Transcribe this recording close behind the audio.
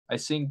I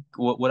think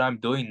what I'm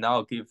doing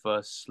now gives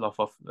a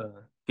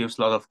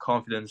lot of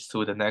confidence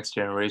to the next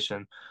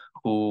generation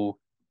who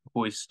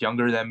who is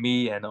younger than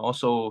me, and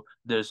also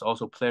there's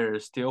also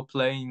players still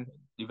playing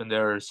even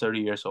they're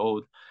 30 years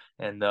old,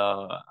 and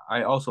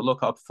I also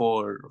look up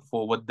for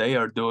what they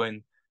are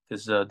doing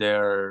because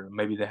they're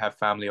maybe they have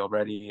family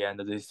already and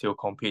they still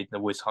compete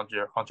with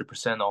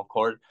 100% on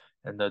court,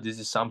 and this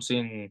is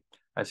something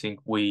I think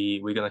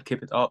we're gonna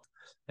keep it up,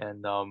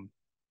 and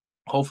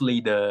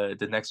hopefully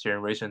the next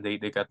generation they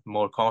got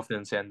more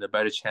confidence and the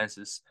better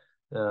chances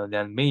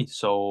than me,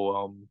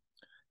 so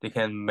they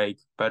can make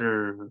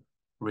better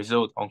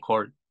result on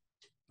court.